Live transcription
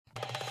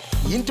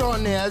Into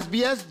ne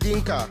SBS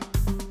Dinka.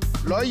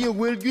 Lawyer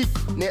will get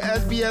ne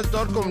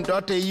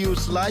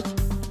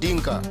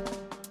sbs.com.au/dinka.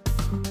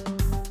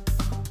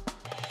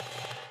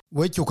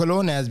 We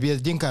chukalon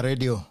SBS Dinka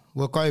Radio.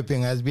 We call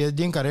ping SBS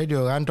Dinka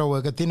Radio anto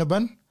we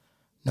katinaban.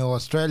 Na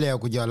Australia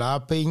kujala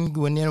ping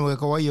wenyen we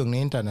ko yung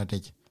ni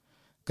internet.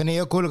 Kani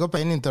ya kul ka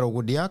pain intero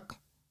kudiak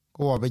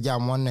ko be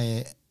jamon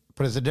ne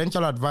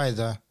presidential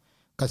advisor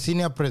ka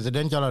senior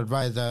presidential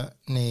advisor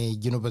ni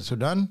Junuba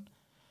Sudan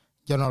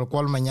General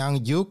Kuol Manyang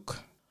juk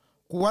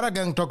kuwara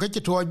gang toke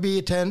chitoj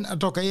bi ten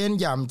atoke yen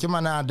jam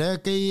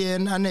chimanade ke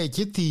yen ane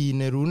chiti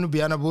ne runu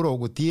biana buro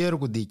gutier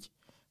gudich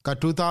ka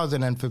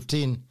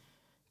 2015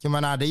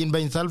 chimanade in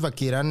ben Salva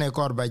Kiir ane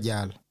korba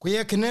jal ku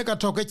yekne ka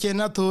toke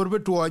chena thur bi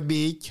tuoj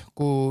bi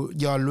ku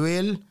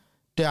jolwel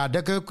te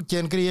adeke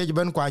chen kriye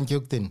ben kwan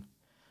chuktin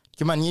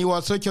chimanyi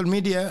wa social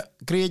media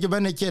kriye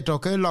ben che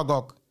toke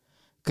logok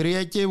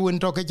kriye che win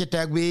toke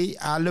chitagbi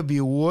ale bi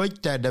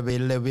woj te de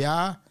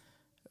lebia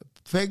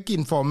fake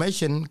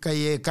information ka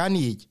ye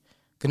kanich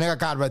kene ka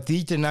karba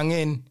ti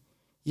nangen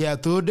ya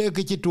tude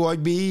ke chitwo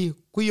bi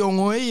ku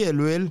yongo ye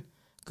lwel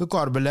ke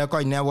korbele ko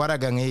ne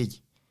waraga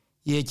ngi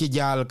ye chi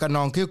jal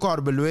kanon ke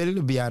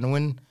korbelwel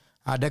bianwen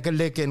adake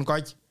leken ko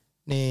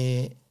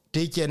ni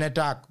ti chene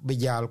tak bi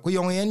jal ku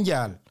yong yen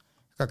jal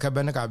ka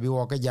kaben ka bi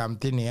wo ka jam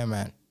tin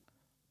yemen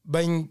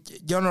ben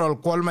General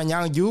Kuol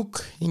Manyang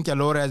juk in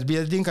chalore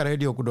SBS Dinka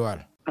Radio kudwal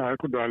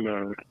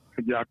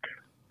jak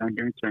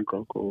angeng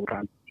chenko ko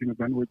ran tin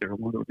ban wo jago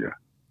mo dia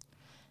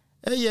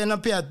ye na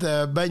piat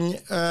ban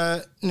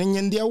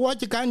ni ndia wo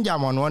kan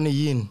jamon won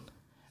yin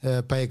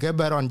pe ke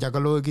baron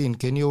jakalo kin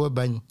ken yo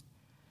ban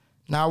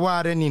na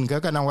ware nin ka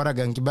kana wara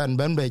gang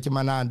ban be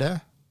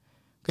manada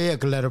ke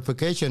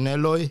clarification e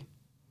loy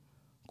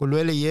ku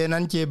le ye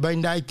nan che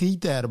ban dai ti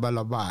ter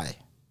balabai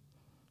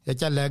ya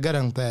cha le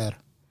garang ter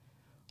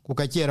ku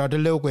ka che ro de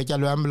le ku cha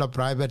lo am la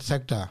private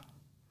sector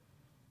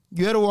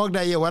yer wok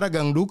da ye wara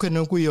gang du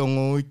ken ku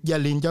yongu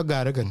jalin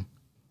jogar ken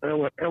e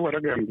wara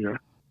gang dia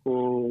ko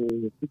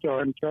cho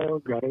anh cho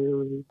gar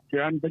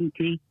gian bên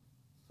kia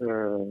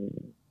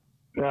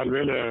ra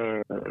về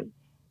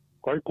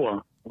coi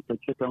qua cái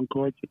chuyện trong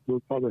coi chuyện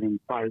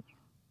 2005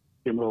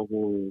 tìm rồi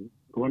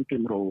muốn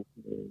tìm rồi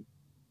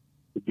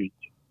bị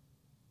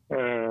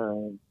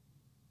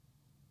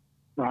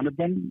anh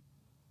bên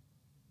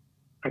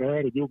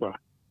cái gì vậy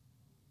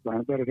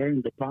anh bên cái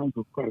இந்த plan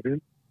của cái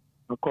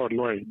có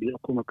lôi đi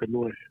cũng có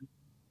lôi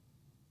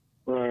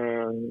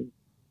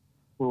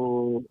o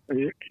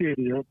kia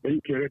yo ben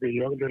kia de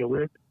yo de lo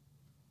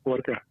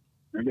porca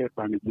ne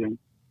pa ni bien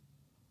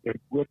el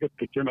cuerpo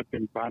que tiene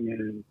tempane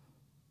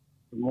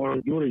no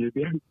yo y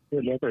bien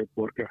le pa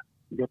porca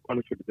yo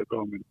policy de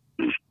government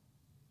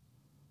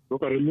lo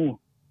ka remu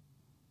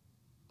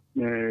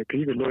ne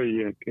ki de lo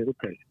ye ke ru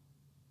kai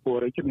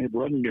por eso ne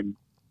bo nim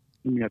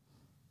ni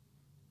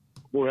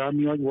bo ya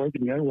mi yo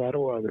ni wa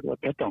ro wa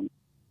ta tong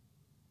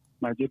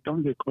ma je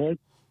tong de ko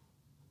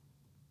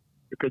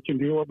cái chuyện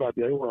đi qua bà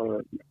đấy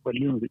và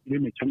liên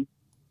hệ chấm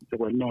cho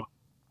bọn nó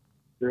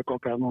để có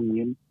cả một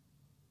miếng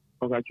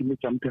có cả chuyện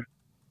chấm thế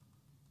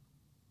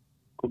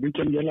có biết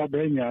chấm giờ là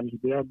bé nhà thì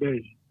bé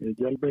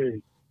giờ bé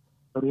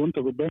rồi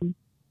tụi bên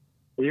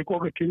ấy có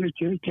cái chuyện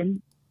chơi chấm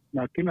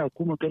là cái nào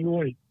cũng một cái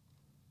lối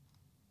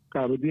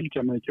cả bên đi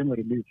chấm này chấm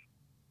rồi đi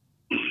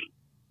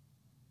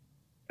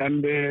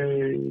and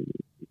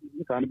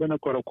cái bên nó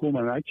có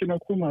kuma là chỉ nó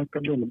kuma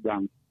cái đồ một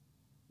dạng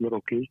rồi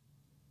ok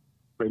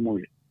phải mua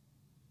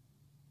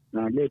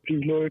na le pi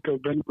loy ka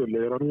ben ko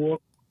le ro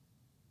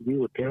vi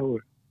o teo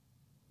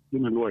ni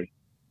na loy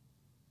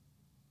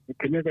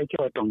kene ka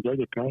cha tong ja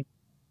ka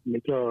ne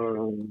cha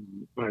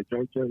ba cha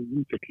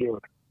ni te kio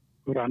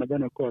ko ra na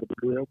ben ko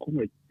ro ya ku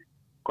me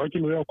ko chi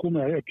lo ya ku me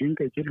ya tin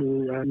ka chi lo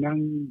ya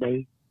nang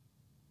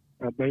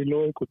bai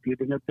loy ko pi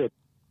de na te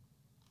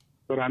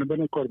ko ra na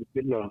ben ko ro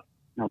la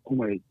na ku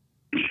me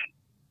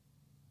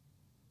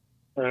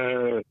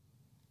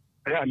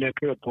ya le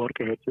ke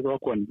porque se va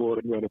con bor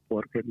de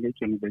porque le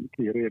chen ben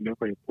tire le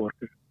ko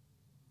porque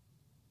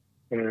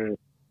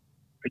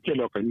che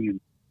lo kan yin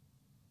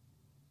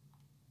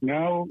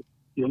now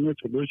yung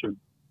solution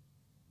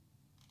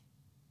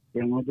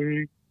yung be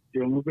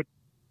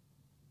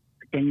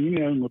kan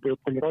yin no pe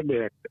ko ro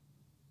de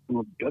no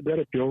da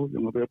pio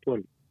yung be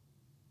pol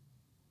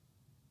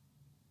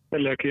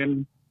lekin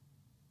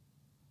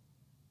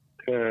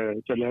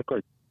che le ko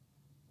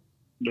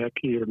le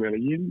ki be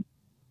yin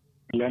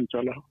len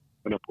chala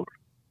la por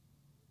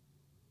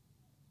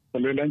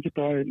le lan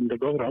chita de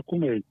gora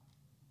kuma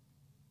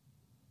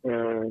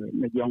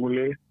ne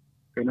jangule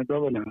ke ne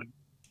gona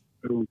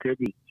run ke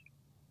bi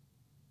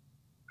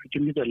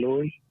chini de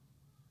loy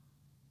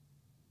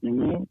ni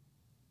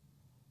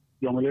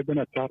jangule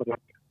bena tar da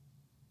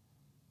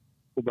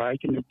ku bai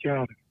chini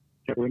char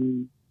charun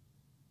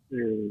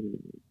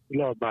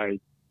la bai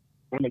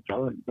bana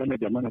chaw bana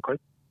jamana ko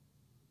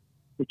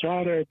ku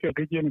char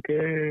ke jen ke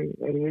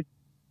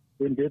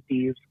in the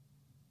peace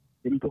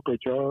in to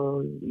cho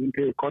in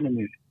the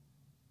economy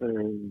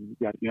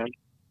ya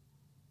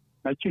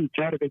na chin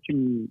char cái chin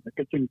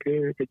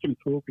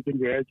su cái chin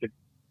về chứ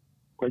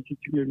quay chi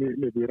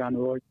le Iran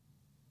rồi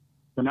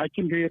na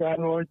chin ke Iran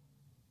rồi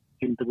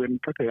chin tu ben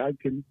ka ka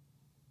chin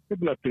ke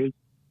bla pe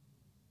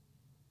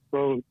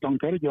so tong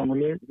tar jong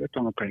le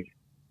tong kai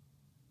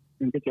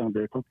in ke chang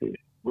de ko ke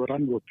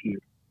goran go pi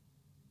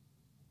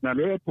na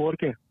le por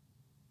ke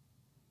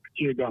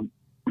chi gam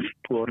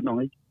por no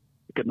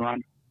ke no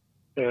an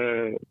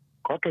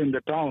ko in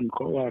the town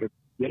ko war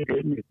ye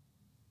ke ni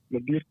le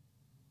dir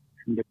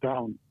in the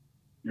town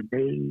ne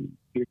bay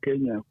ke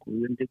Kenya ku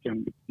yen ke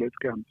chang let's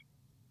come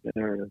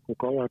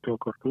ko wa to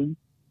Khartoum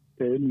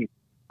te ni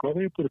ko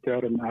be por te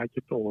ara na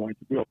chi to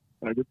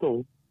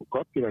ko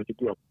ti ra chi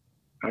to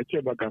a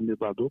che ba gam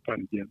ba do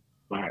pan jen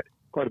ba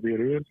ko be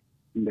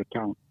in the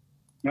town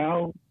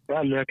now ba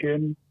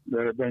leken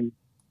there ben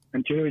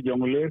an che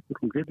jong le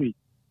ku ke ti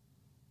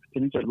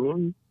tin cha lo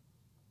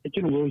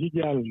chin wo hi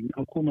jal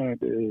akuma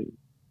de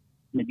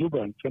ni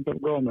juba central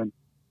government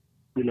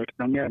bilat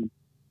nangen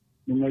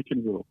ni ma chin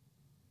wo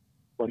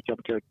for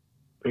chapter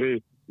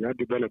 3 ya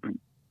development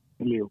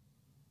liu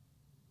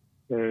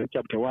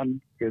chapter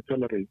 1 is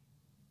salary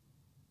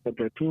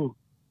chapter 2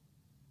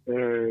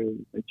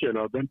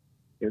 cheloben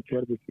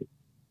services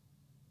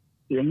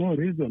you know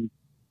reason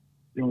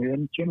yung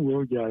yan chen wo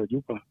ja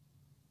juba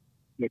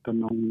le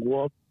kanong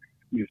work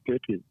ni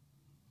state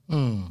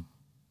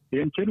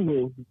yan chen wo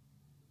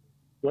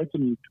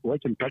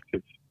watching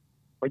taxes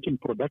watching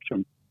production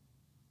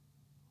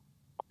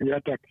ya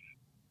tax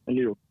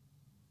liu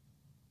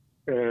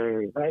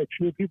I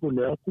few people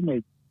there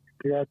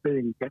they are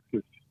paying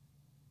taxes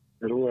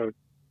lower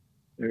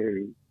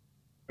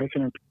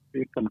personal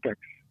income tax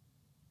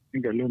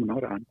inga lo na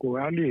ran ko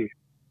ali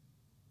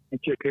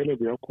che kele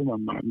bi akuma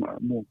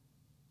mo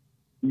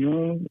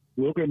nyo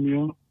woke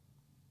nyo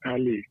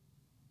ali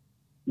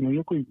nyo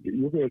yuko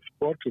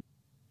export to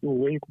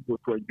way ko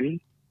to bi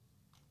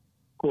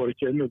ko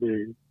chelo de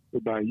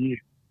ba yi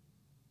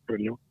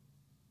pero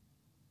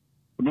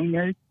no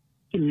ngai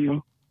kinyo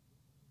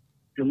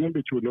yo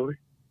be chulo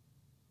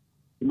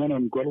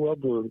man Korwa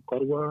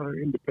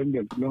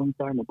independence long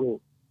time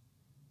ago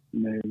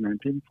in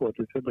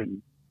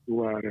 1947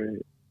 were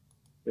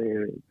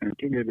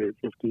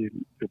 1950,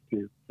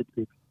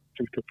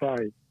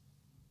 55,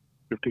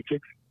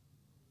 56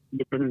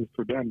 independence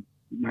Sudan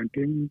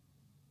 19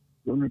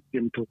 when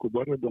to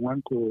kubara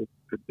donganko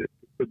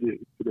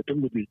the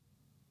Tungudi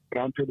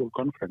round table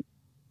conference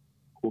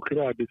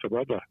kukira Addis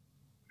Ababa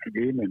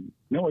agreement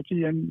no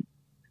wachiyan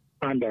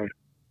panda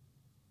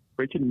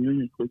kwachin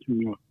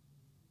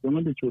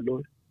don't be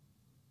chulo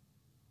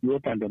you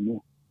panda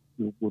mo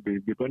will be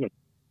developed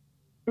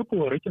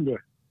epo rechen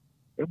there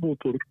epo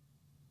tur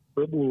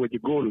epo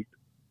with gold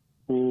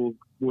who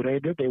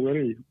read it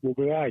away who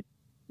right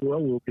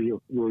wo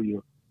yo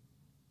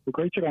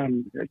because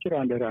chiran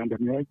there and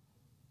me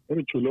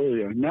very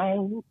chulo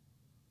now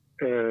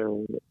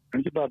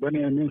anti baba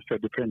ne minister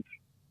defense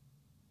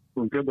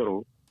kun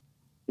kedro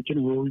chin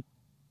wo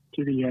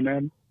chiri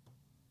yanan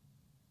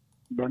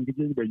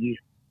bangiji bayi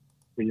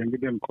yang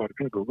dem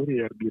korka go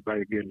gori bi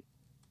bay gel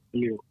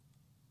liu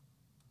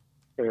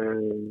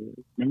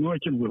ngo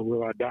chin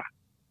wo ada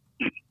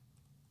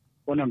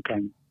onan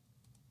kan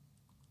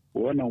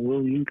wannan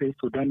wo yin kai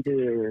Sudan ke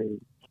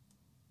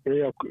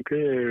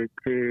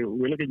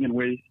wele ke nyen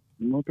way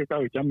no ke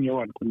ka jam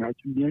yawan kuna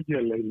chin ne je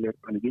le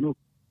pan ginu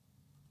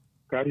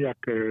kariya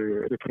ke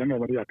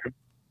referendum ya kan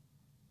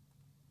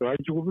to ai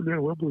ju bu le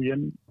wo bu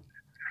yen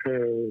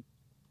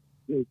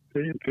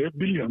 3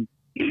 billion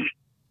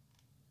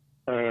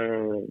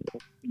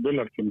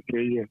dollar kin ke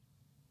ye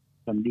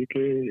tambi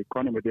ke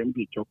economy dem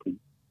bi chokin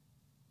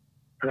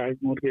rai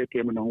mo ke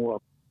tem na wo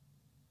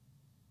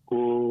ko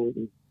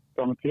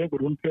tong te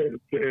gurun te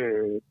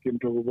tim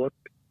to bot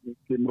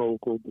tim ro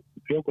ko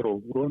te ko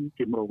ron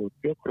tim ro ko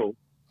te ko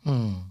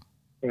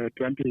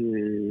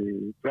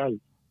 20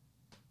 price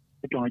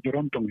tong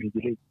joram tong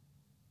hijili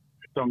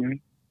tong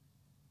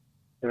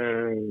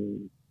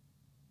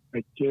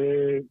che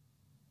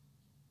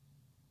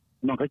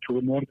no ka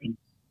chu mo tin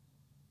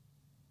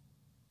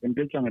en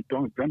de chang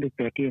tong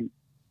 2013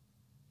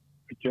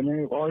 che ne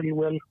oil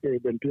well ke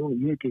ben tu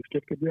ni ke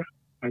state ke dia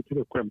ai chu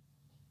ko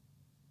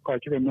ko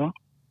chu no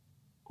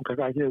ka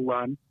ka che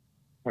wan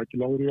ai chu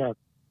lo ria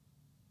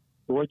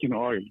watching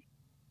oil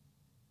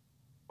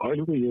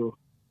ko yo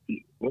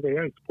what they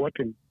are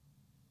exporting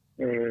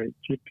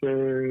cheap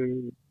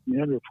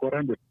nearly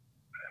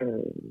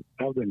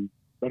 400,000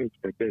 barrels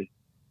per day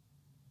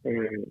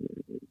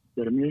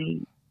Jeremy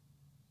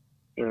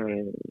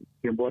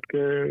import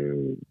ke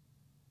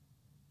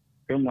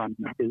man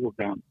na ke go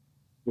down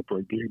the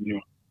to be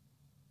new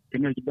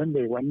can it been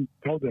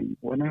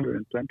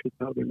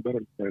 120,000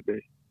 barrels per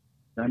day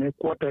and a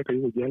quarter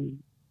ke go gel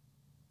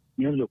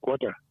nearly a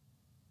quarter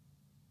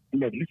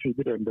and at least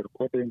it's under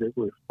quarter and they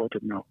go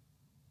exported now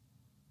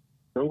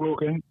so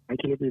okay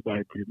actually be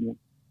by premium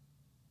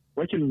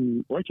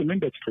watching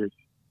industries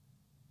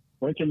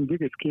watching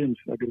big schemes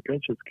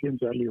agriculture schemes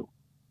value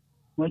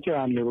much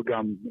on the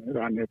gam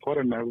and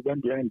foreign when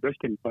they are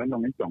investing for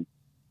long income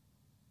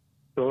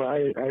so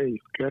I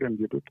scaring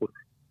the people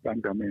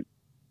and I mean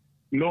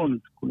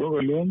loans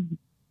loan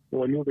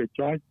or you get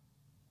charged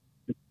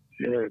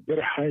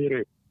very high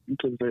rate,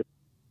 interest rate,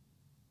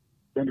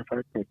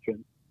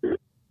 25%.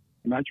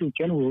 Na chu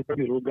chen wo ka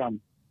bilu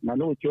gam, na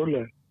no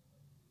chola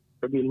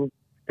ka bilu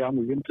gam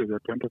with interest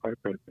at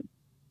 25%.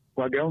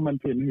 Kwa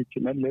government pay ni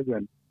not less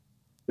than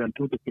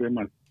 2 to 3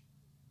 months.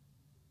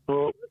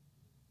 So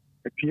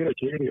a clear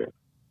area.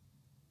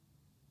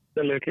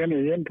 The like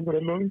any yen to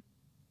lo,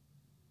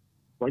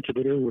 watch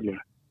the regular.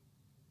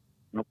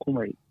 Na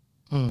kuma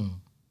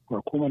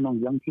kwa kuma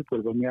nong young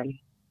people banyal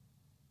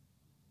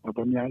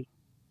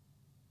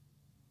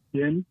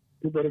yen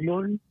to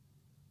lo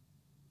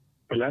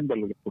plan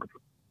balo por.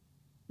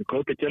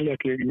 Because the chela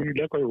ke ni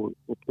la ko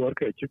por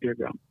ke chike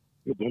gam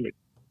yo dole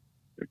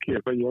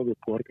ke ko yo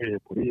por ke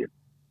por ye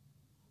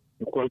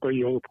ko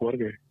yo por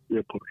ke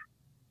ye por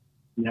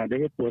nya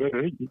de por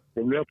re ji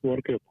ko le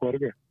por ke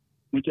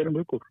ni chen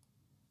be por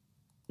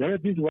ya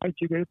this why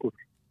chike por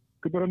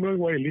ke por no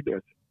why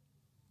leaders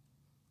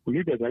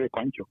are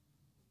concho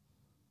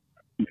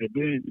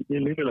de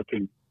leader la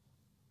tin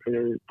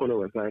ke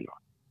followers ai lo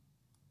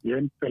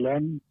yen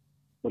plan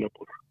balo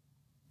por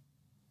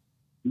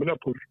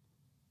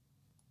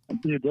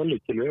Anti dole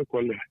ke le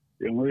ko le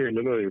yengo ye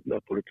le la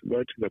por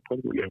la por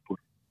le por.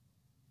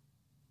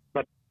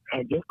 But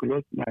I just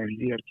close my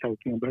ear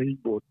talking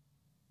about both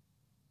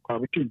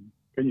quality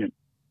opinion.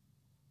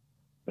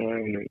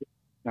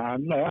 Na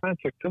la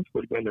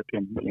successful bela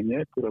tem bela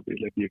ne kura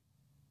bela bi.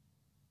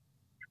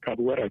 Ka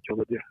wara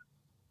chogo dia.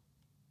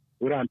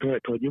 Ura anto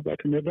to ju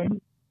bat ne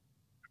ban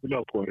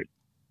la por.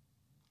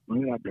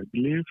 We have the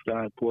belief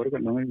that por ga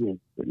no yo,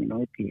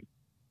 no ki.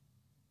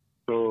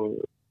 So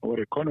our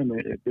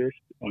economy is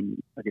based on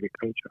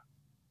agriculture.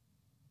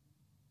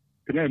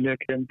 Then I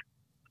came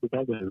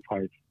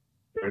 2005,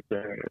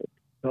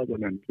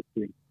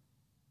 2015.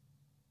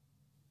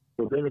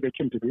 So they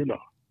came to be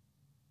law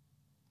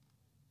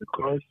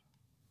because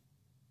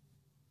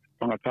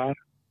of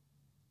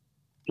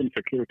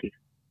insecurity.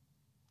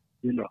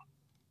 When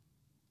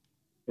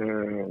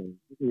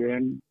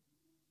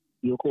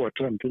you go a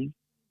term thing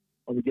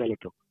of the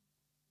gelato.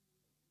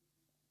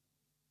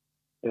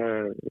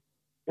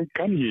 It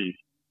can be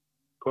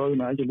because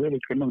now you really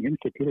can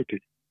insecurity.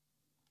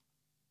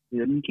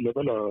 You need to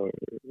level a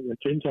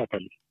change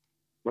happen.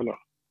 Well,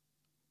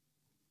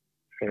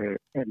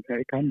 and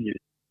I can be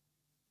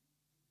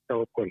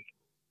our call.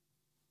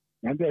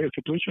 And the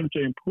situation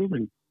is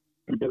improving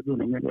and there's no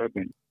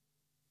urban.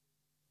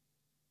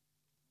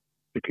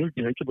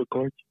 Security is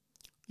because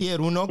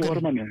Runo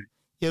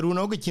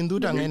ke chindu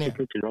tangene.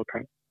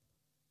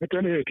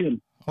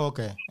 2018.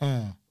 Okay.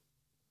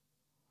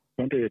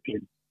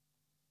 2018.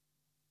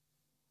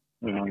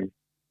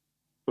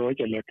 So I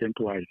can like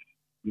twice.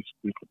 This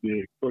could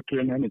be for 2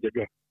 and a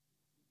jaga.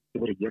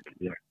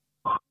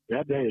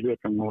 Yeah, they are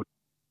looking.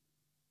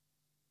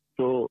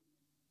 So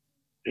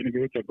in a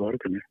great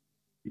Gorkan,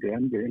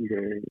 then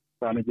the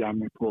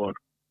Sanajam for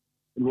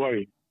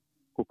Roy,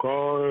 who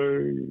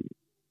call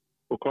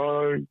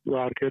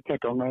Arketa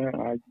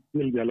Tonga,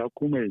 Gil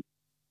Yalakume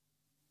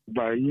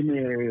by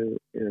young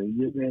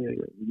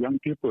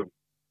people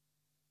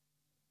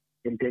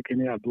in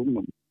taking a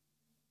boom.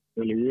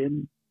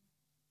 Alien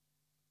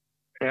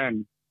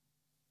and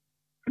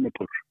a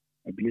poor,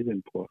 I believe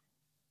in poor.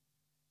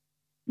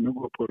 No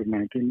go for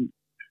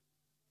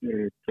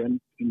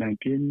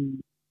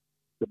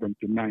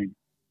 1979.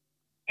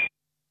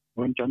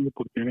 One time we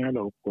put in a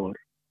law for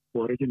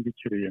origin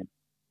Victorian.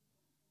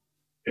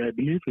 I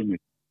believe in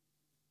it.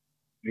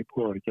 The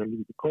poor,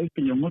 because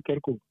Pinyamu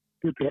Turku,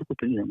 two Turku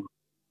Pinyamu.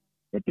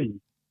 What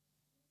thing?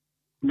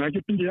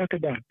 Magic in the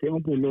Akada,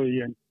 Pimabulo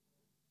Yen.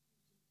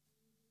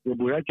 The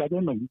Buya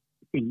Chadonum,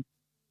 thing.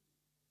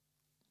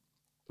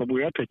 The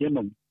Buya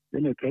Tajanum,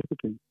 then a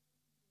Turku.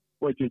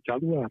 What you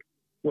Chadwar,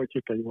 what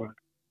you Taiwan.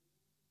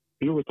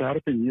 You were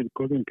tarping you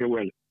couldn't go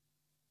well.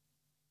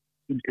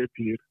 In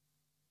Capir.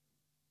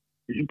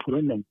 In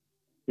Puranum,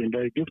 and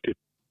I gifted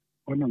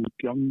one of the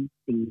young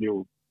in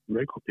your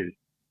record.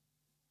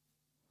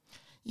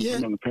 Yeah.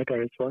 One on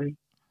Peta soil,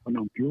 one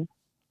on Pew,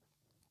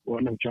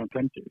 one on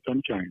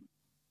Sunshine.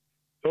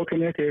 So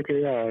can I take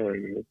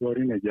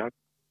a job?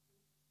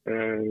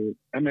 And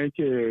I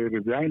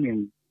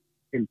resigning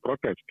in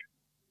protest.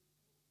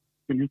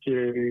 In which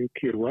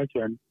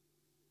Kirwachan,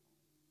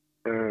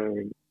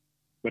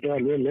 but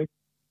I will let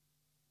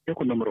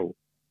Economro.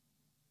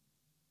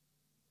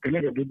 Can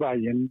I be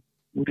buying?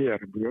 We are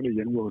really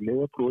young,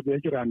 lower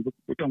project and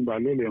put on by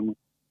Lilium.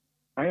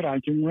 I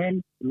ranching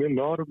when the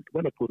Lord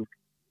Bellapur,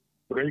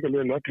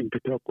 regular lot in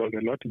Peter called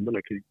a lot in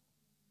Bellaki.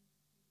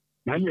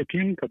 Now you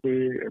think of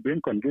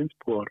being convinced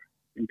poor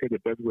into the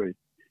best way.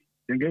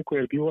 You get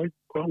quite a few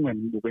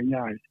common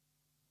Buganyai.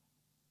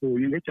 So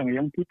you get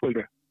young people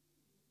there.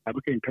 I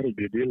became encouraged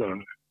the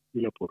dealer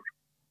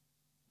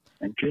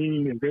until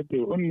you get the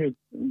only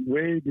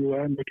way you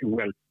are making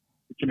wealth,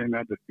 which is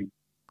another thing.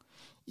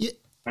 Yeah.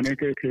 And I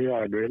get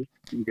well,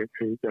 you get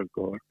paid as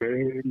God.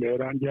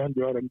 They're on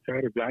your and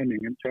resigning.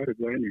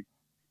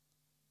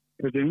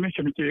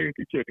 Resignation is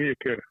a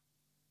care.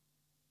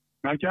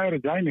 Now,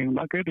 resigning,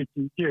 market is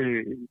a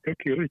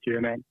security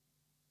and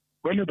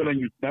When the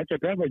language nature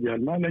gaba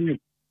jalma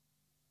language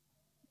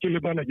chile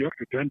bala york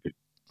twenty.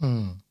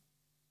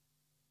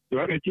 You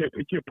are a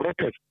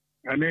protest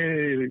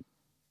and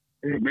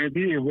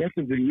maybe West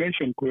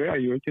resignation kuya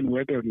you can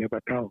weather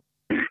nebatao.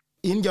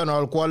 In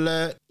general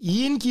kwal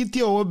yin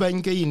kiti o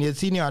ban ke in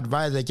senior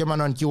advisor chama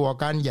non ki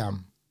wakan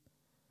jam.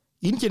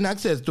 In kin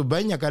access to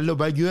banya ka lo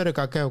ba jure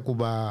ka ka ku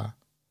ba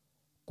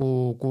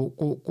ku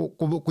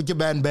ci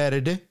ban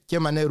berede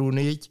chama ne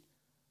runi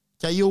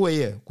cha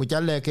yuwe ku cha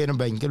le ken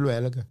ban ke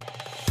lwel ka.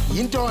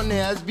 Into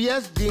ne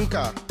SBS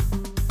Dinka.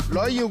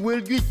 Lawyer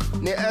will get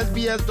ne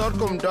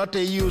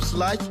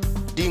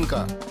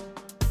sbs.com.au/dinka.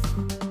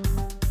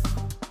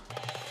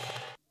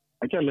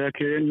 Acha le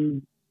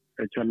ken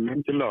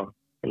chan chilo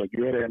la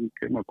jure en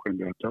ke ma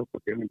kwenda ta ko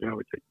ke nda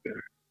wa che.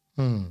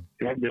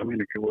 Ya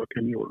jamani ke wo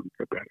ken yo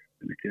ke ba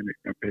ne ke ne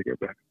pe ke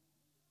ba.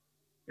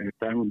 And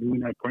time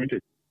being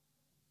appointed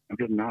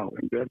until now,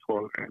 and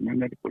therefore I'm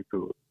not able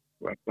to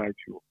advise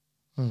you.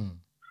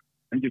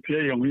 And you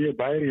say you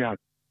buy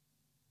react,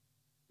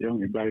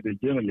 you buy the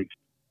journalist.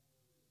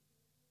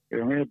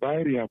 You buy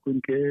react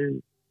in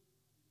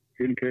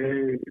a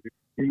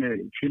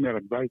senior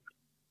advice to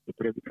the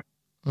president.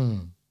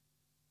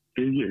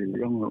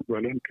 Young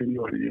Wellen can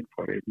you in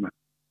for 8 months.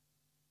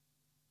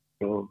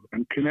 So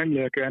and can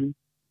I can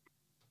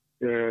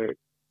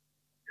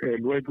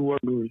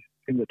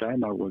in the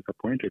time I was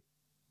appointed.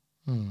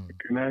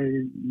 Can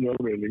I your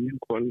really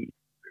call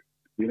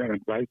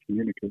advice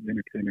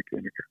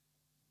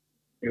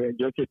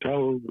just a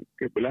towel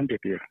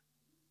blanket here.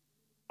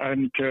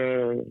 And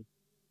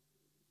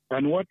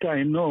what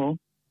I know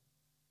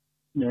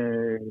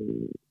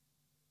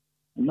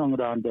among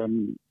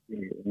random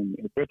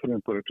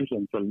veteran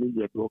politicians are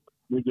the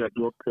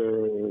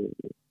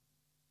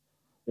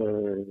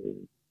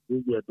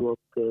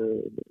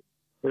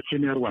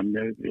senior one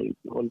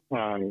all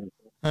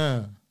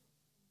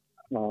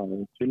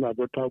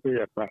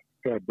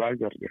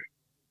advisor there.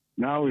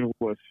 Now he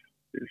was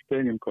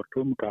staying in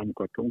Khartoum,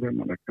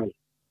 Manakal.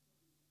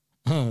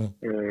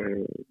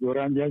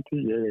 Yoran Yaki,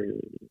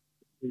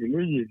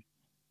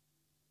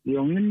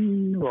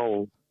 young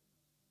role,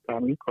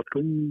 Kami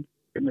Khartoum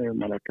in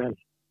Malakal.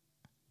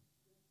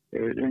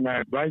 And I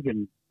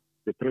advising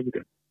the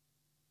president.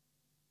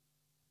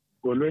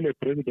 Although the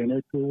president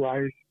is too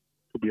wise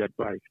to be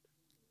advised.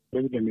 The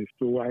president is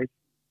too wise to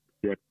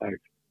be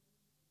advised.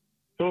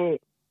 So,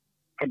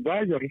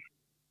 advisors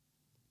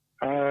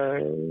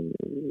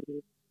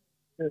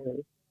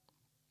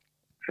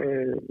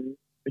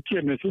it's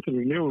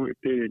necessary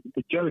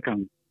the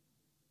Jelkan.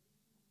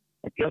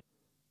 Okay,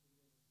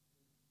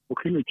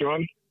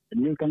 Joel,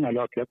 and you can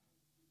allow it.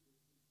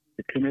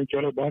 The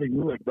Canadian about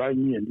you advise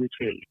me and you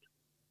failed.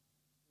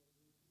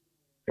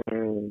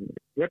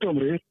 What am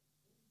I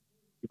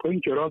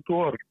going to rock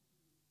war?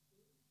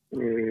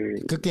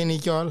 Kakini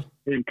Joel?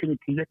 In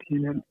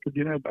Canadian,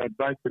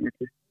 advice in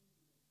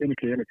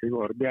Canada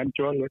or Ben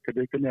Joel,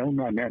 they can own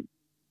my man.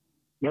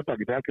 Not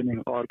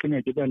exactly, or can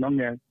I get a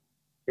long end?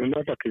 A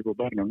lot of people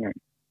burn on end.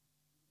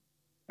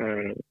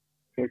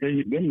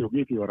 Then you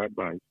give your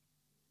advice.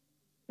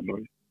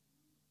 But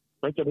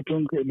I don't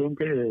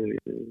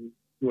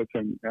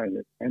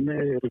and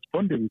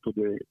responding to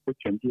the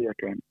question here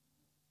again.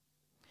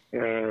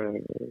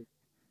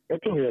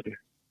 That's all it.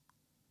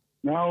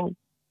 Now,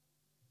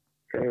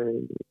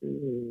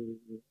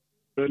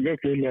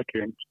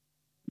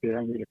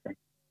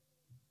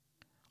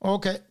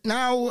 okay,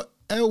 now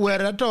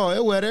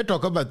where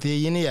talk about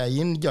the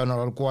in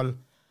general call.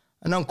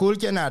 Anan kul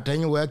chen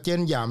aten we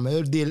chen jam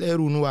dil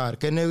erunwar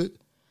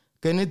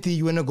kene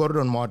ti wena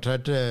Gordon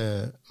Motat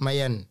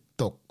mayen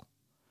tok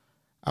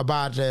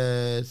about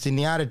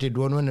seniority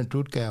don when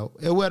tutka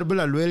e wer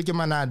bula lwel ke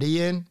manade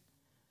yen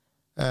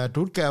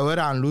tutka wer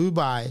an lui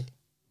bai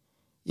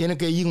yen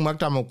ke yin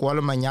maktam ko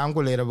le manyang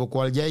ko le rabo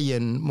ko je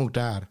yen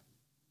muktar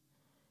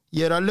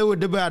yera le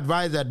de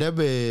advisor de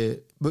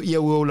be ye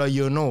wo la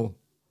you know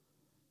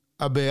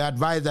abe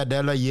advisor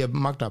de la ye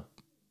maktab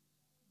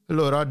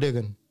lo ro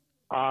degen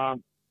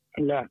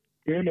la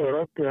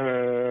rock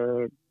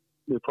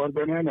before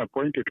then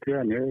appointed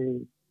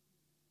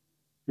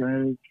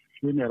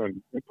senior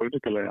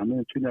political,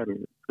 senior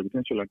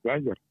presidential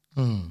advisor.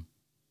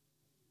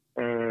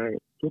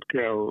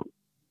 Turkey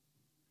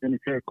in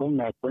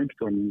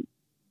appointed on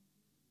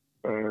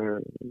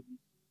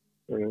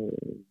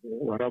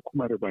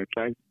Warakuma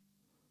revitalized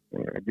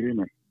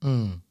agreement.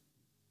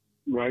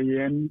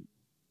 YN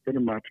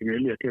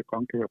Martinelli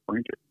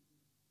appointed.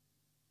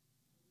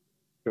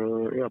 So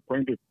he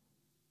appointed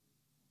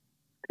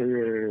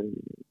an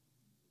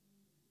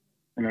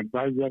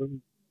advisor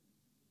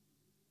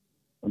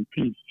on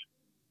peace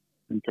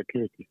and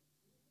security.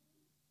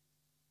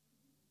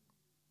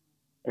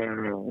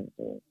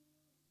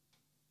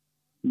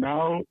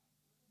 Now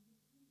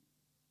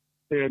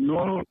there are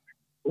no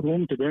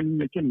room to then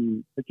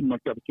making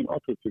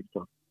offices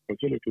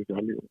facilities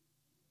value.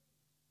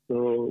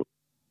 So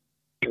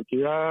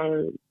they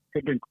are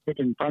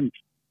getting funds.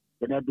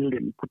 They're not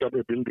building, put up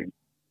a building.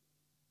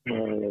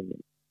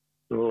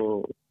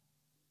 So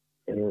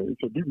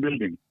it's a big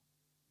building.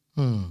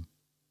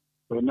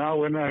 So now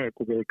when I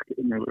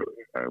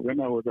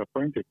was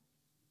appointed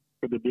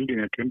to the building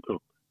at Kento,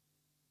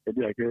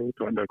 maybe I go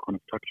to under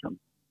construction.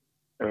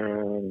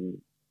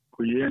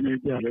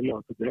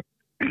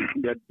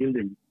 That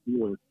building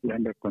was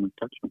under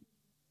construction.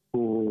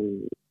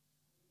 Who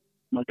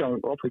my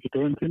office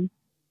in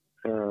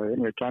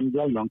a can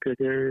go long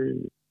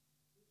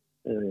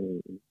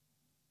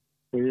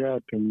we are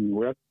in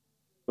work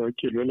so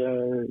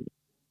children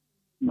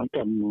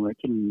Makam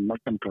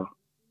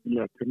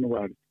yeah can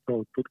was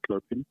so put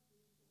clothing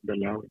the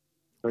law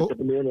so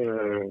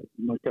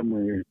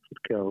Makam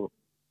put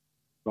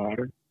bar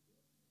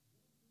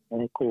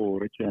ko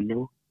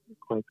rechalo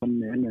ko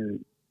some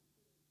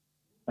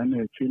and a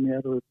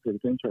senior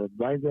presidential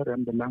advisor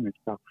and the long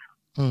staff.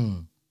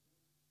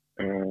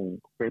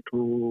 Quite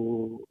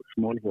too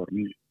small for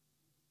me.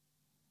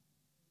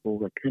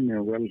 Who came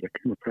well, the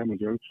came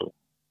family also.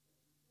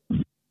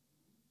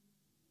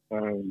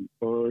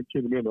 So it's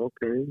really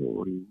okay,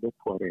 we'll look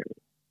for a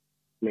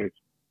place.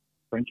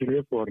 Thank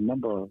you for a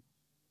number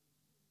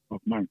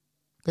of months.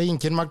 This is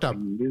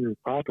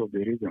part of the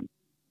reason.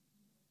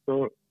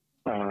 So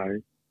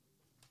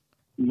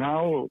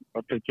now,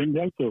 after change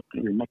also,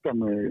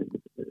 Makam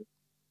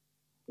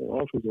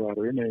office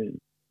were in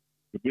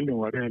the building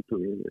were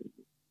to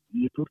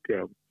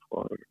Turkey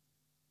for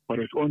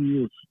its own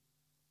use.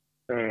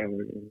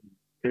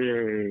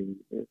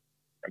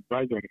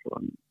 Advisors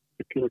on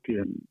security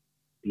and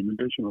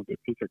implementation of the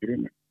peace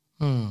agreement,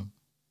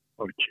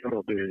 or chair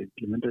of the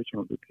implementation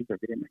of the peace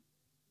agreement.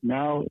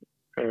 Now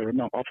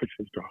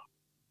offices do.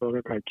 So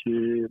that I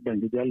came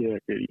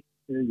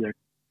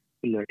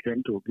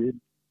to give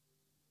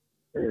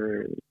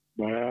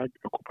by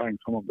occupying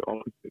some of the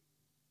offices.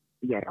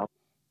 They are up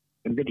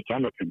and get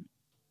developing.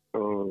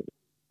 So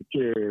it's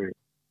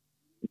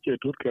a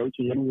Turkey which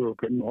young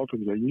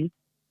office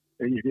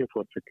here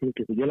for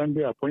security. The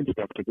Yolande appointed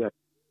after that.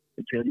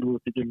 It's a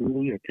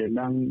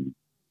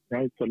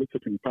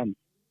soliciting funds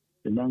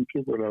among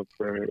people of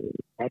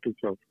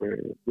parties of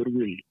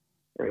goodwill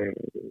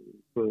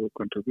for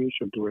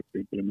contribution towards the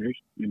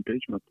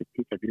implementation of the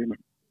peace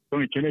agreement. So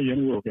it's a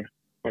young work.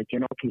 I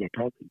cannot feel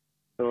talking.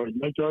 So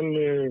that's all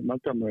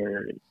Malcolm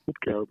took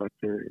care, but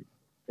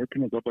it's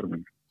in the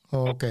government.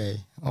 Okay.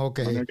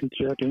 And I think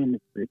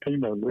it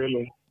came out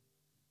really.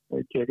 I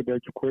check that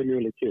it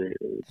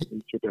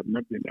should have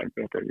not been like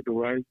that.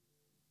 Otherwise,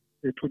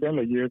 it would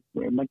only be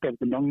Malcolm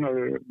belong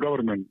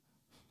government.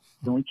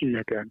 Don't you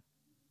again?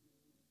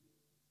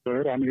 So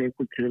I'm here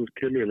to kill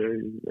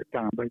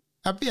it.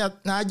 Apia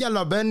na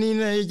jalo beni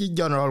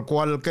general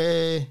Kuol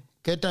ke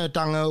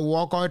tang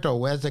walk out of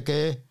where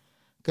ke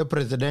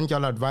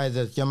presidential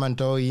advisors chairman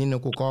to in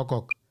ku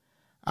kokok.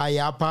 I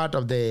are part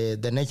of the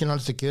national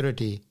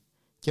security.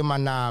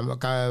 Chairman na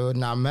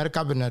America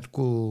cabinet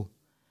ku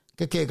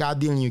ke ga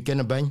din you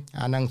can ban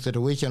anang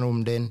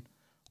situation den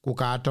ku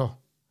kato.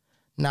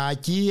 Na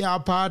chi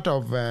are part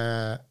of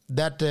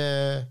that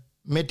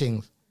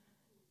meetings.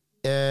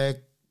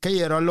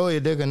 Kayero lo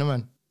ide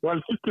man.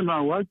 Well, system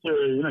I watch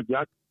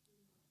Jack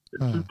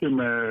system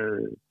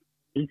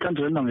he can't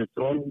run on its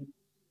own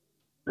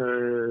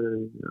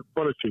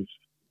policies.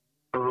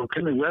 So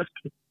can the West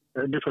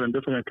different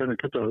kind of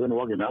capital than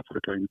work in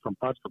Africa in some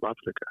parts of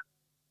Africa.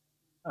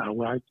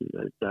 Watch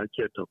Jack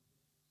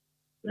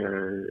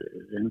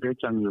in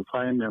which you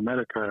find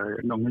America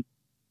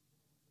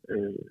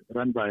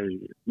run by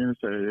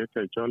minister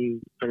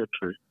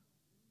secretary,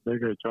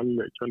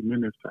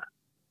 minister.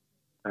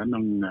 And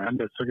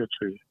under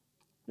secretary.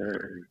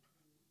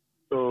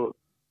 So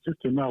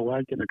system now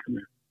why can I come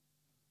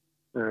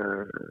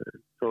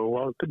so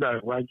what could I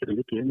why can I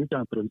get any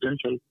time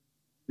presidential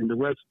in the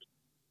West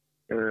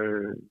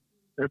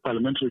a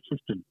parliamentary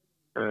system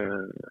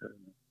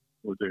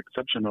with the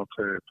exception of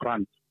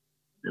France,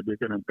 they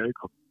began a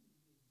bake-off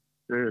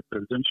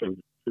presidential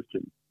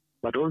system.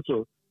 But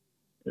also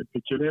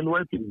the Chilean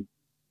working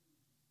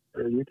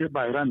you get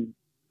by run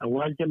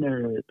why can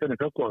I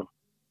go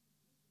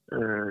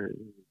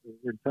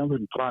in terms of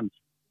France,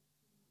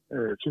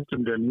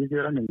 system then you get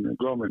running the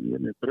government,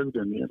 the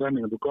president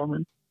running the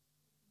government,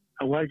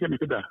 and why can you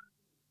do that?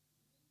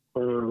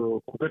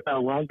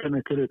 Why can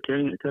I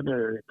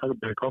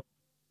back up?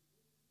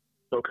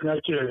 So can I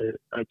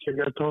check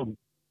at home?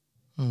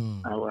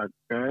 Our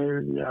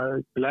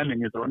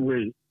planning is one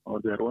way or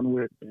their own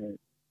way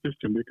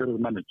system because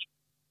manage.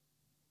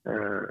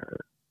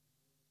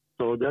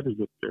 So that is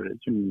it.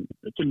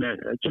 It's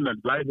an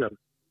advisor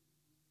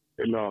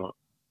law.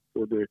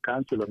 To the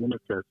Council of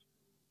Ministers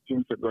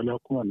since the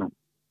Golokuano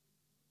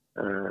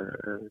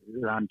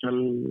until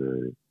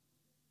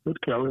good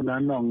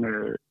Kawin on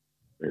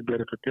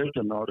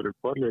verification or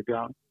report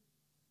legal,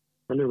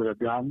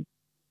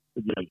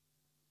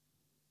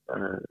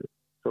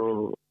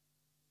 so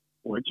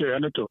which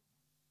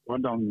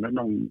one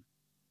among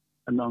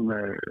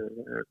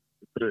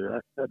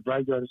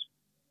advisors,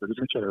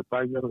 presidential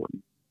advisor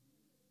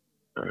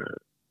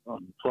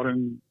on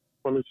foreign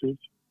policies.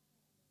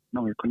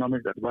 No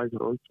economic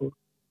advisor also.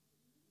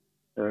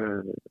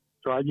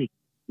 So I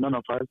none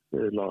of us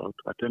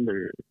attend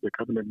the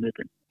cabinet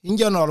meeting. In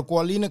general,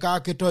 Kual ka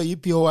kito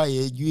ipioa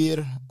ye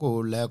juir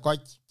ko le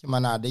koch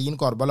mana de in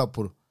kor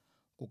balapur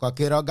ku ka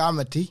kira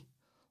gamati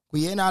ku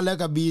yena le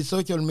ka bi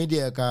social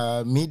media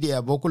ka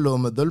media bokulo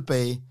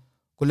medulpe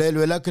ku le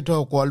le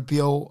kito Kual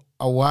pio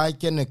awa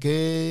ken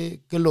ke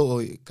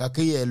lo ka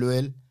ke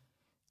yelwel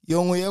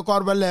yong ye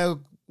kor bale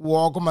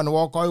wo ko man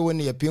wo ko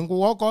woni ye pingu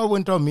wo ko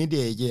won to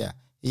media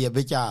ye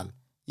bechal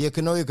ye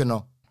kno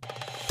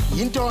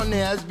into ne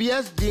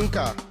SBS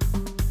Dinka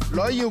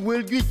Lawyer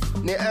will get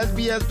ne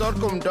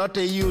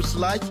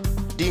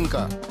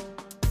sbs.com.au/dinka.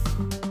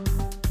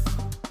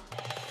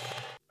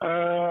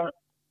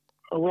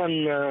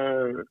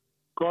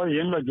 Ko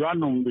yen la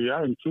janum bi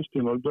ya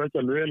insisting on do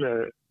cha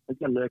le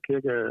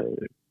ke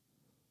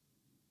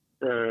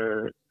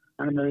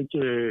ana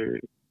ke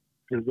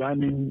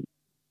resigning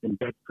in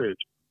that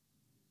page.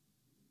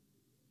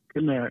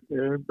 Kina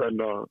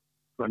the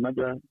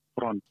another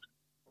front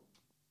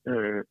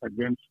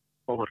against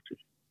poverty.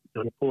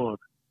 The poor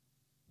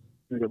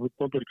the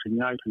poverty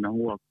unite and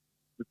work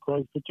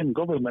because the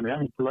government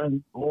are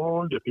employing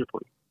all the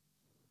people.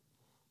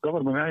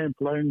 Government are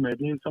employing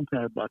maybe something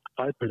about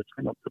 5%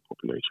 of the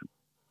population.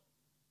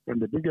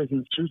 And the biggest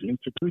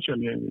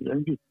institution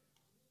in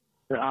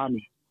the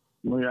army,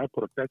 we are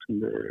protecting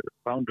the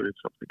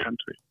boundaries of the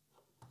country.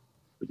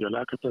 With your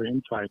lack of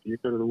insight, you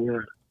can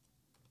wear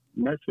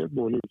massive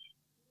police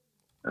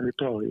and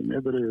it all in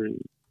every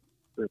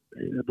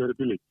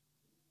village.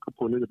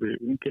 Police be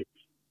in case.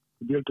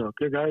 Built a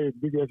guy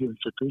biggest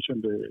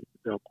institution the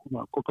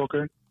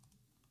Kokoke.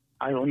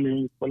 I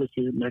only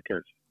policy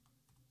makers,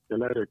 the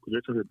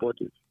regulatory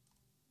bodies,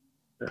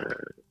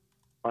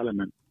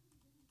 parliament,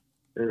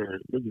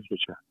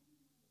 legislature.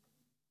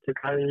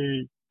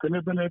 I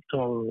connect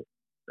to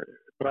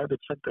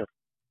private sector.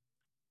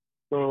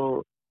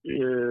 So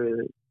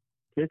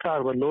take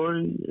our law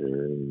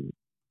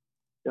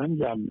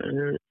Yanjam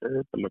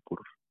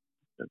Palapur.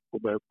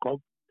 Kuba Kok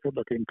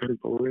Kebakin Kerry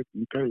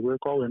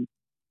Work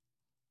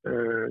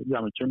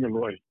Yam Channel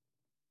Way.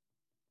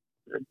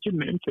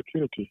 Chin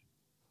insecurity,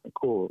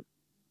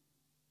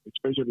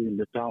 especially in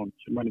the town.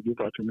 Many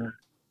people are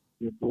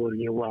you bore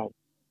you wow.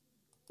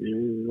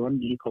 One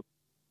week of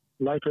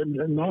life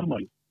is normal.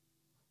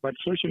 But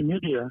social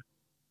media,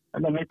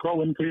 and then I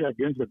call and create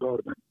against the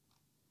government.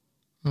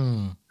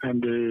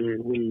 And they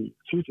will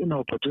seize an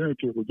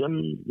opportunity to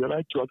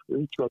like to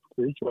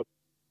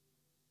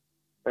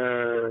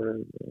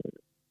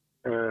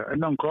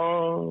and then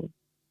call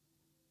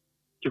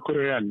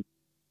Korean.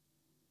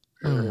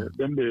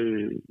 Then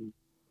they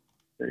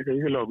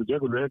log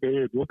Jaguar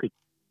work it.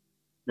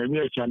 Maybe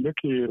I can look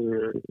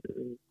here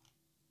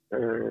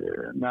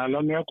now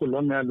long well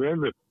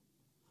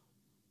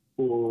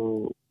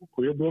who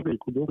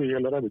could do a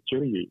lot of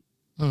cherry.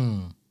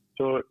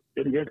 So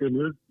it gets a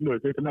little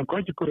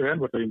quite Korean,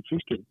 but I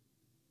insisted.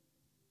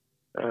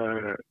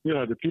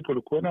 The people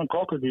who couldn't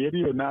conquer the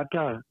area,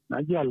 Nata,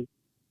 Najal,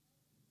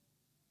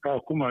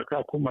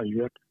 Kakuma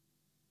yet.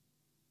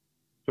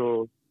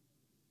 So,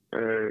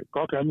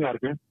 Kaka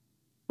American,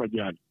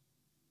 Bajan,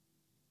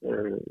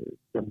 the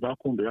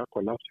vacuum they are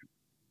collapsing.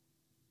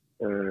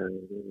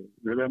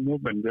 The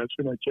movement, they're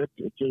going to check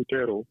a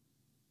terror,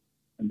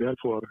 and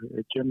therefore, a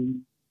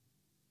Chen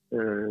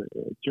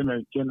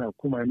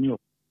Kuma New.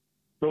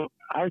 So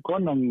I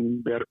call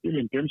on their ill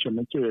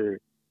intention,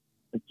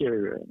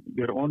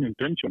 their own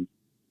intention.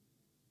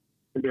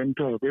 Then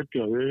to get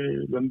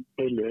away, then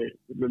that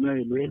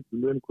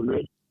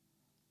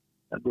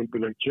will be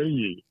like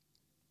Chay.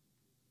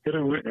 A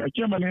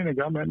chairman in a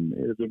government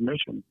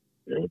resignation,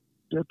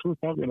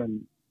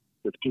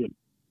 2015.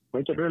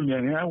 But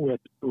really,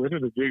 with the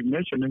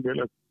resignation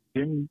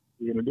in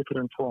a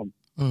different form.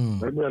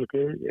 But well,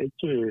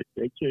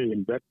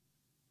 in that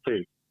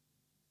faith,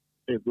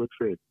 a good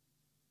faith.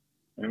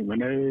 And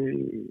when I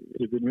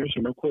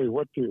resignation, okay,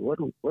 what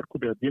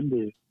could have been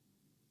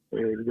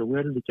the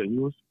word which I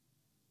use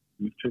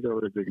instead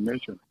of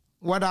resignation?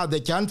 What are the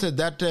chances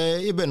that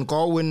even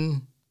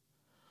Corwin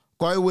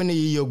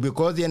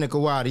because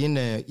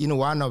in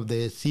one of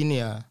the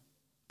senior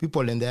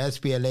people in the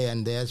SPLA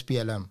and the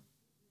SPLM?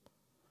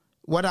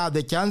 What are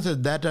the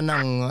chances that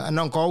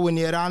anong Corwin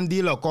around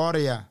deal or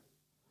Korea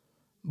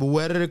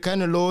where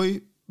can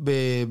loy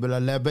be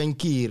la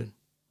bankir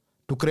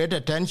to create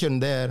a tension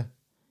there?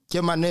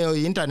 Chemane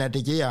internet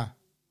ya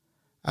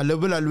a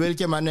level alwel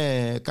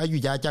chemane ka ju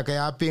ja cha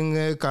ka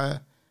ping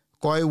ka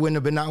koi win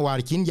bena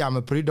war chin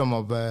jam freedom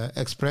of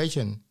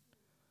expression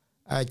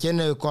a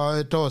chen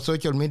ko to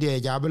social media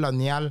ja bla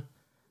nyal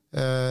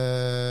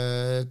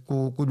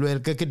ku lwel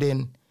ke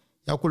den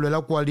ya ku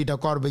la kwali da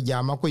kor be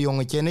jam ko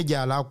yong chen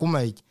ja la ku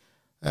mai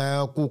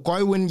ku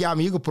koi win jam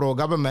yi pro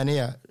government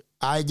ya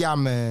a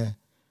jam a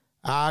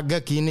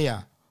ga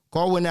kinia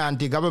ko win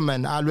anti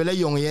government a lwel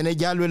yong yene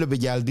ja lwel be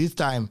jal this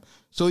time.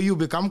 So you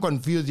become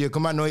confused. You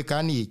come no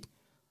can eat.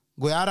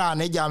 Go ara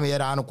ne jam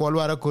era an ko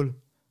wara kul.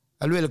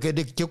 Alwel ke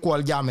dik ke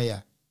ko jam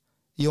ya.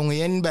 Yung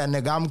yen ben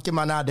gam ke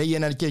mana de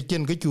yen ke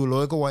ken ke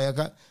chulo ko ya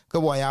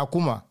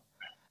kuma.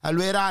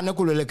 Alwera ne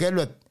kul le ke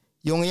let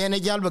yung yene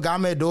jal be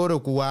game doro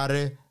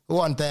kuare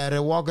won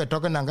tere woke to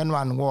kan ngan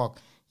wan wok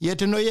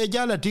yet no ye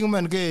jala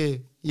tingman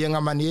ke ye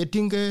ngaman ye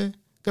tinge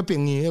ke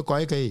pingi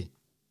ko ke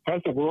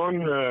first of all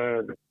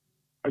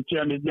a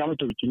chian jam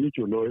to chini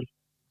chulo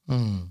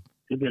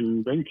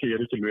even bank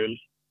here well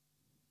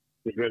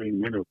is very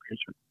many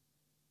occasion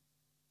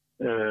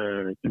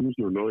chini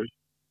chulo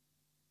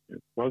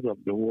because of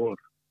the war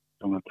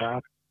on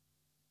attack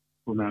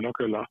una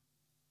lokela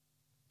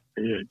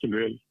ye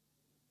chulo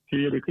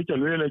ti de ke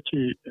chulo la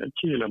chi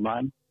la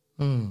man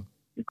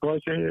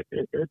because a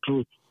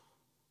truth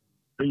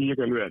ye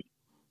chulo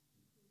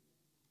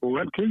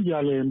what can you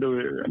and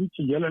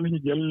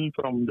yell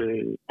from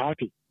the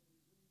party?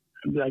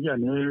 And they are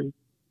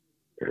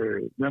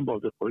member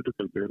of the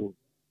political bureau.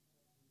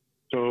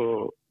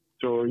 So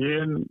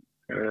yen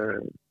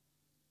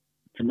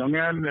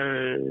Nongan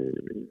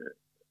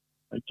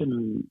I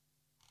can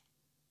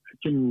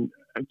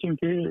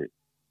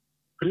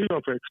free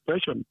of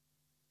expression.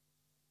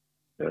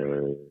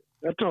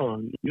 That's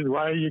all. Is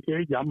why you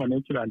can jam an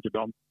incident to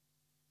them.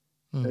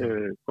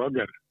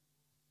 Agar.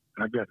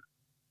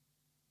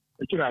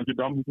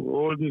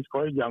 All these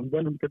quite young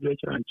men can let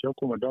and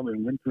choke on a dom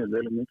and mention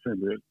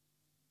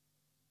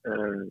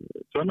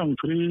so no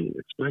free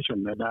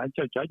expression and I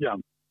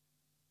jam.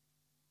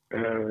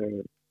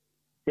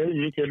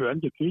 You can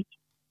learn to teach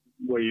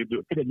where you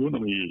do it.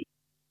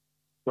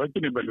 What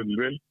can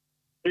you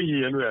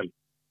well?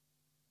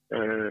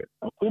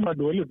 Akuma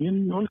do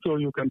also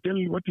you can tell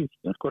what is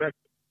not correct.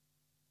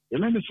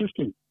 In any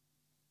system,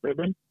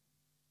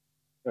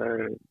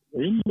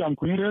 in young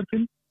queen,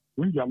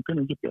 when young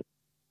can get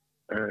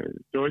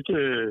so it's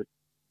a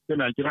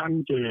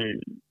Nigerian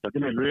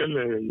real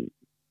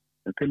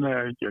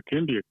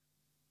candidate.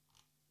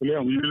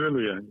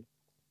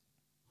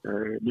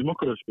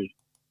 Democracy.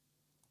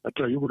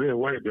 After you were a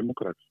white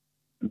Democrat.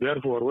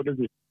 Therefore, what is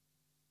it?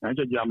 I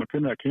just jam a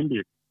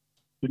candidate.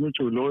 You know,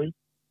 to Loy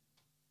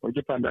or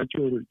Japan, that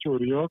you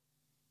York.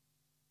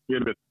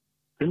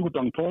 Think with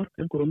on thought,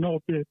 think with no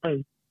pay.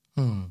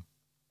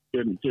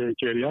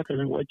 Cheriak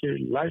and what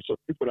lives of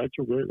people that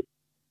you will.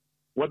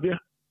 What they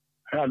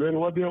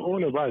what they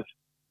all of us.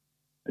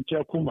 A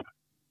Chakuma.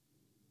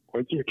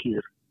 Quite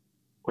clear.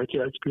 Quite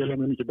clear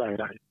and to buy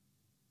right.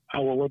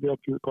 How what they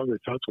call the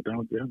South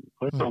Sudan there?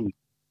 First time.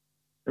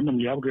 And then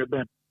you have get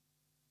that.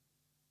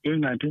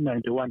 In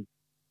 1991.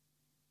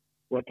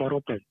 What are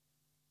okay?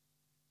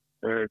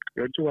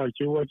 That's why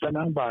she was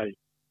an by.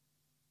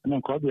 And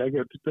then called the I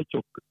get to touch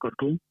your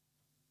cartoon.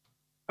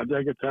 And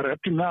I get her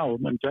up to now.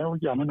 And John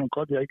Yaman and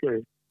called the I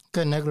get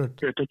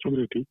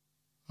security.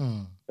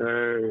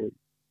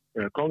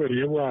 Cover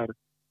you are.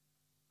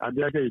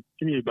 And I get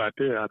 3 but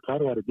a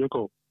Tara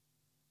Joko.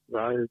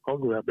 I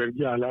cover a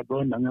Belgia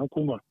Labon and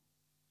Akuma.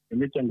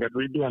 And it can get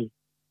ritual.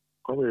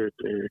 Cover a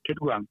kid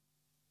one.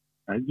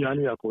 And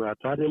Jalia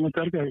Kuatari and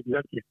Targa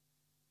exactly.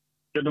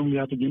 You don't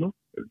have to,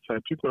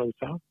 people of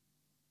South.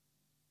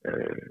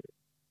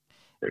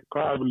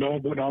 Car law,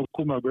 but now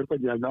Kuma Berka,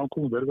 now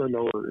Kuma Berka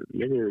law,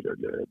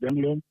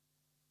 Benlon,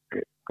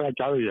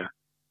 Kajaria,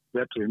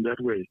 that in that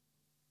way.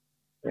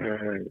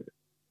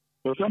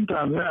 So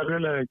sometimes I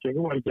realize I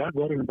go like that,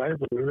 what in the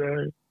Bible,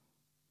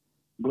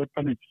 God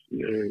punish,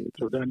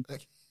 so then,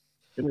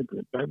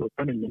 Bible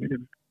punish.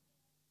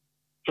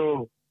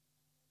 So,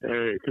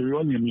 if you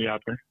want me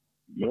up,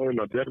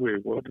 that way,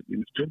 what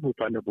instead of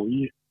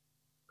Panabu,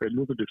 I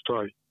look to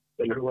destroy.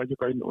 What you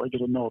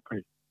don't know,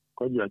 okay,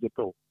 because you are the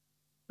top.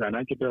 Then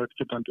I get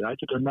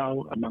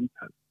now among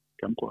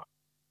them.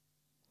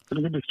 Can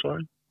you destroy?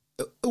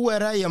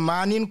 Where are your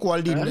man in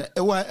quality?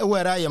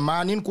 Where are your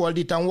man in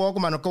quality? And walk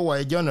man,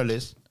 a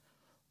journalist.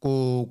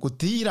 Ku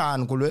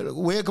Tiran,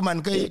 wake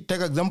man, take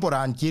example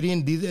and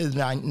Chirin, this is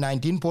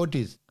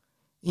 1940s.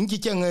 In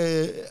Chichang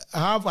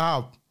half,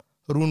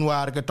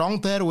 Runwar, a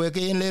tongue pair, wake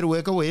in later,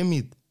 wake away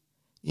meet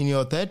in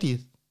your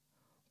 30s.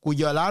 Ku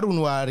jala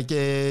Runwar,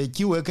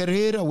 ki wake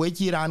here, away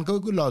Chiran,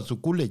 go lost to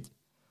Coolidge.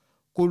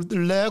 Could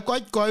le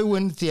koi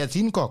when see a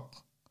sin cock.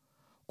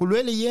 Could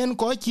really yen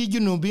koi chi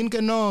junubin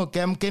no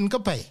kem ken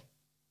kapay.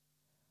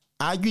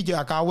 Aju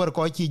ja kawer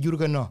koi chi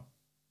jurgano.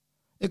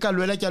 E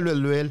kalwela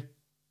chalwell.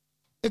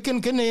 E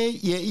ken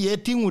ye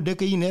tingu de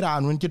ke inera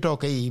anun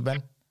chitoke even.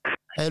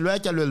 E lwa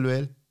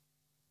chalwell.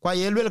 Kwa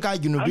yelwell ka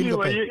junubin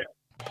kapay.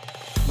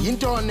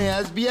 Into ne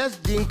SBS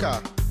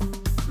Dinka.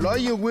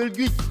 Lawyer will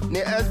get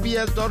ne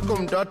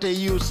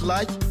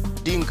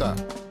sbs.com.au/dinka.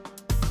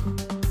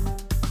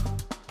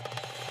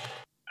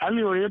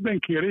 Ali o yeben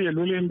kiri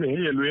yelule mbe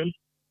yelule.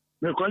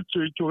 Me kwa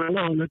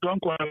chuwela unetwa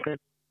kwa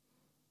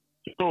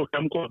to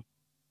kamko.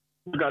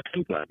 Ga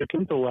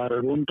kinta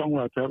wara run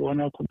tongwa ta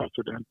wana kuma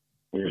Sudan.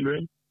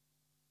 Yelule.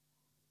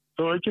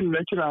 So ikin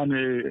lecture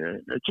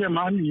ne che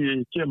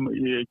mani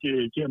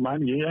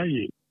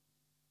yayi.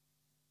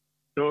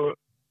 So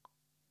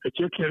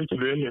check here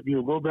if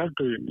you go back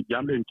to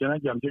Jamaica,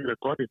 Jamaica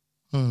recorded.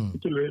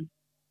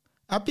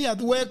 Apiat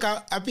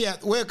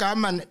weka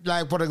man,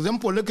 like for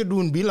example, look at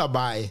doing Bila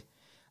by.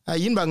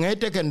 In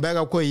Bangete can beg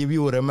a if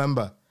you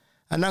remember.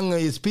 Anang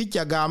speech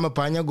a gama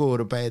panya go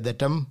repay the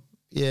term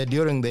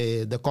during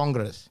the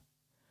Congress.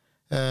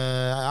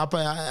 Upper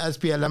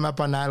SPLM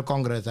upper Nile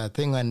Congress, I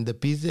think, and the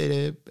peace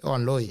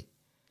on Loy.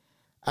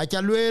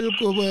 Achalwell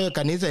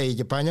kanisa e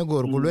Japan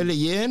gor kulwele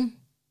yen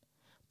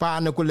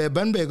pa na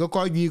kuleban be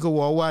ko yi ko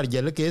war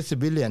jele ke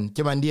civilian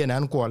chimandien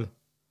an kwal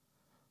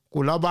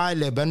kula ba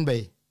leben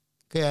be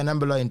ke an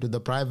ambula into the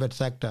private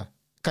sector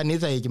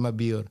kanisa e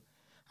mabior.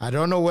 I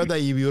don't know whether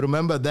you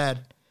remember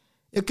that.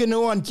 It can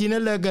on China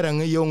le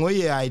garang yung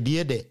ye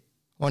idea de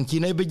on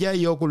China be ja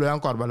yo kulu an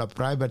korbala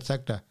private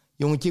sector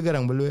yung chi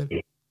garang bulwel.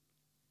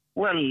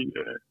 Well,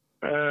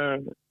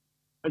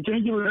 I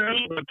think you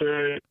will, but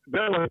there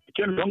was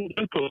a long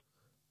to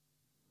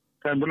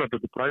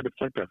the private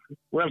sector.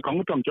 Well,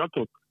 Kongutong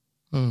Jotok,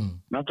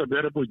 not a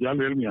very good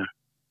Jalmia,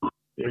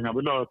 in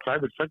a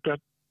private sector,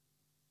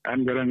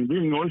 and there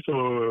being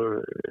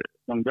also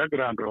some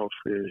background of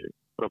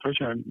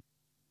profession,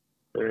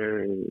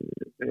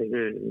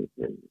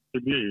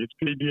 PDA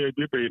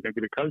in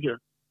agriculture,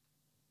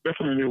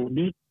 definitely would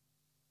need.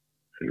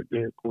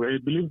 We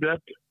believe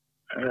that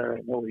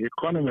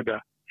economy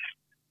that.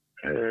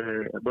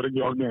 But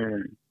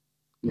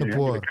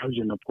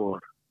the poor.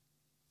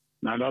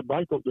 Now, the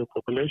bulk of the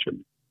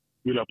population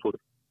will poor.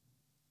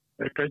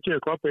 The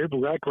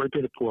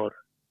poor.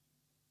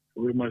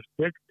 We must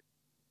take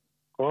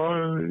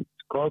all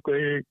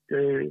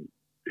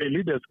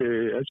leaders,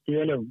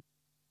 SPLM,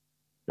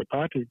 the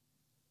party,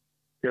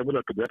 able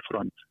to that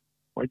front.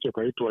 What you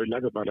call it to a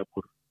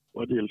Lagabalapur?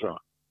 What do you say?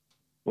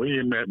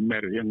 We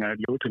marry young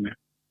lieutenant.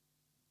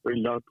 We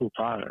love to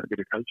far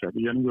agriculture.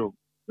 The young will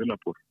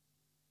poor.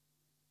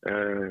 I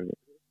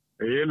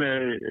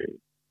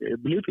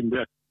believe in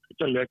that. It's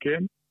a lack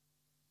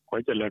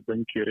quite a lack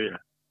in Korea.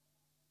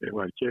 They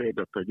were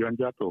Dr. John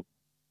Jato.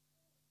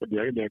 But the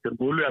idea can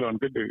go on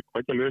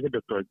quite a little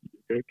Dr.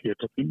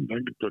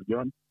 Dr.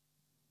 John.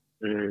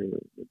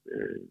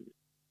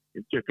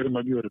 It's a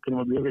Kermadu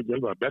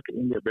back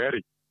in the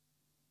berry.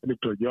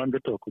 Dr. John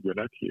get to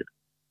Kujalak here.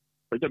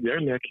 But the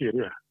idea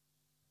here,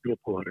 you're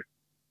poor.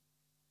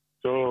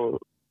 So,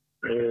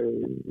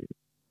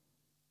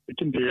 it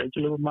can be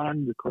actually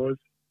man because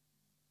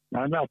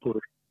Nanapur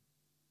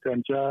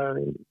can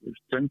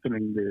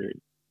strengthening the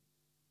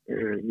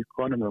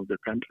economy of the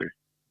country.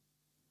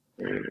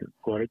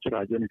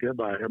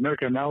 By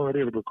America now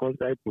because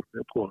I put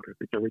the poor,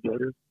 which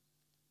is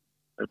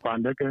a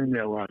pandemic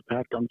or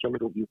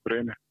of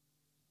Ukraine.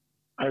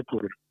 I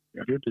put it,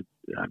 and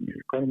the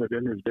economy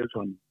then is based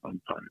on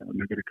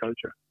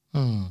agriculture.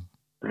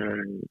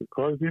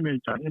 Because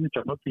in China,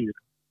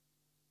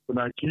 when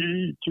I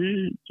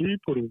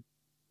put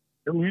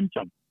yung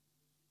hincham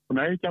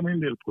kunai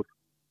chamin delpur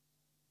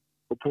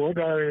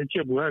poda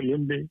chebua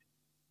limbe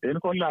en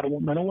ko larmo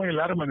mano way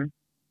larmane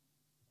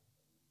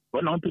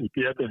wonon tin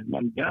piate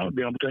man jaw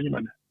de am tani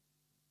man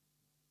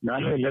na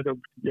le ga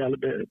yalla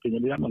be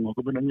tin ya man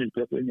ko ben ni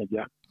piate nya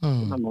ja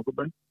man ko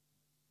ben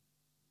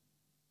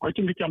ko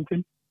tin cham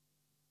tin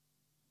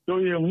so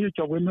yung ni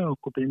chaw no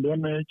ko tin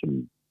don ne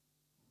chin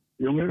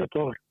yung ni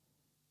to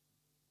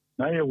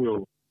na ya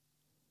will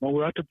mo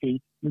wa to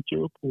pi ni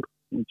chepur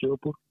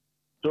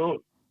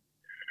so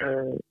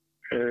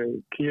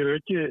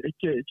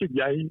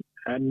Jai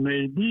and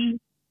maybe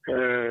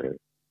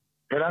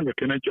around the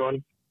Kenachol,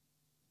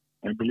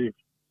 I believe.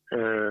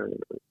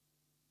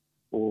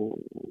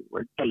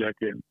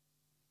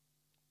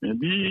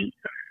 Maybe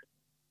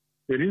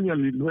the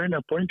reason when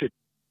appointed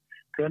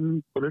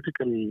can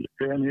political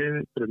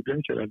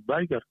presidential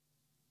advisor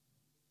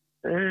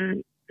a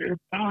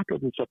part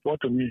of the support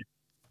to me.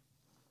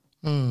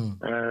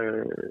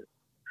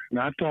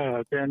 Not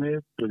a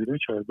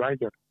presidential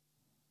advisor.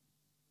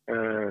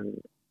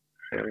 Kind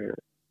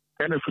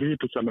of free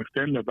to some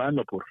extent the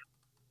Banapur.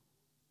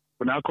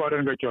 When I call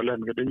and get your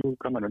land, you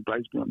come and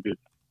advise me on this.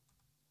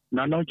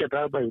 Now,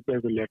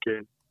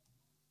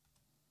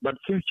 but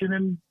since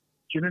Chinin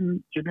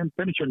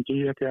pension,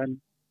 you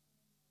can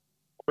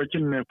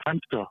question a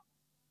fund store.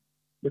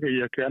 Because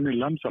you can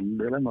lump sum,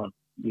 the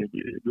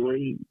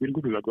way you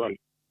go to the goal.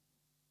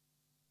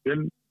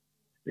 Then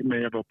it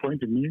may have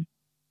appointed me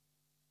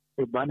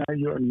to ban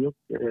you and you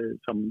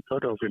some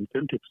sort of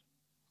incentives.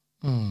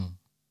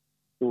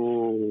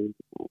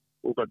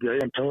 But the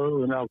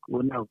entire now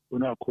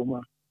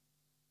coma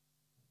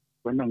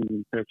when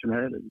I'm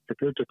personnel,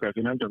 security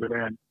personnel to the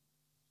land.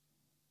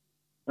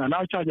 And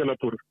now charge a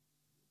lapur.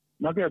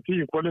 Not a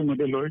fee calling with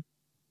the lawyer.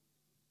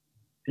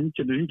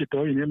 Into the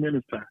toy in a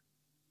minister.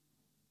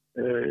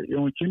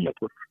 Young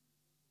Chilapur.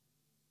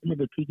 In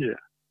the figure.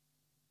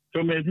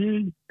 So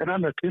maybe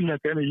around a thing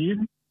like any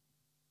year.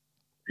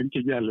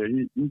 Into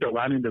the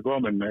one in the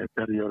government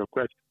per your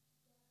request.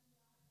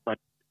 But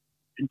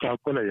in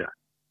Chakolaya,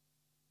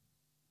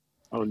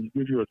 I will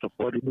give you a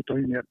support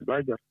in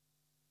advisor.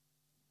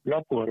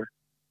 Lapor.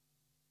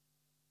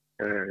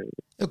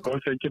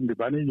 Because I can be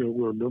banning you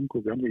will don't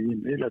go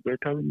in a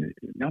better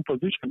young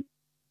position.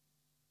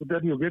 So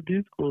that you get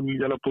this called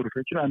Yalapur,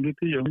 and it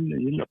is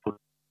young Lapur.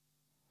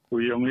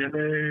 We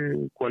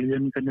only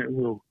Qualian can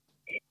go.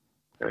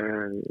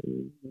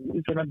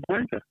 it's an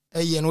advisor.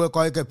 Yen we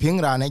ko ke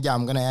pingra ne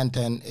jam gane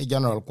enten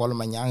General Kuol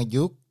Manyang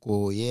juk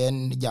ku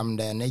yen jam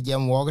de ne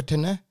jam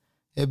wogtene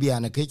e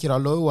biane ke chira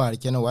lo war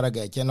chen wara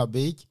ge chen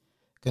obich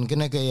ken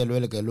ken ke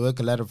yelwe ke lo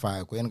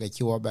clarify ku en ke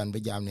chi wo ban be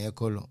jam ne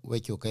ko we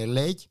chu ke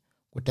lech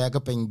ku ta ke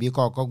pen bi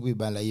ko bi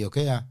ban la yo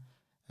ke ya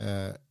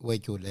we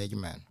chu lech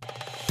man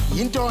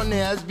into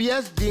ne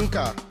SBS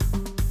Dinka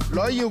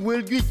lo you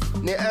will get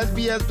ne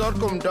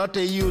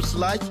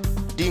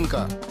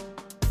sbs.com.au/dinka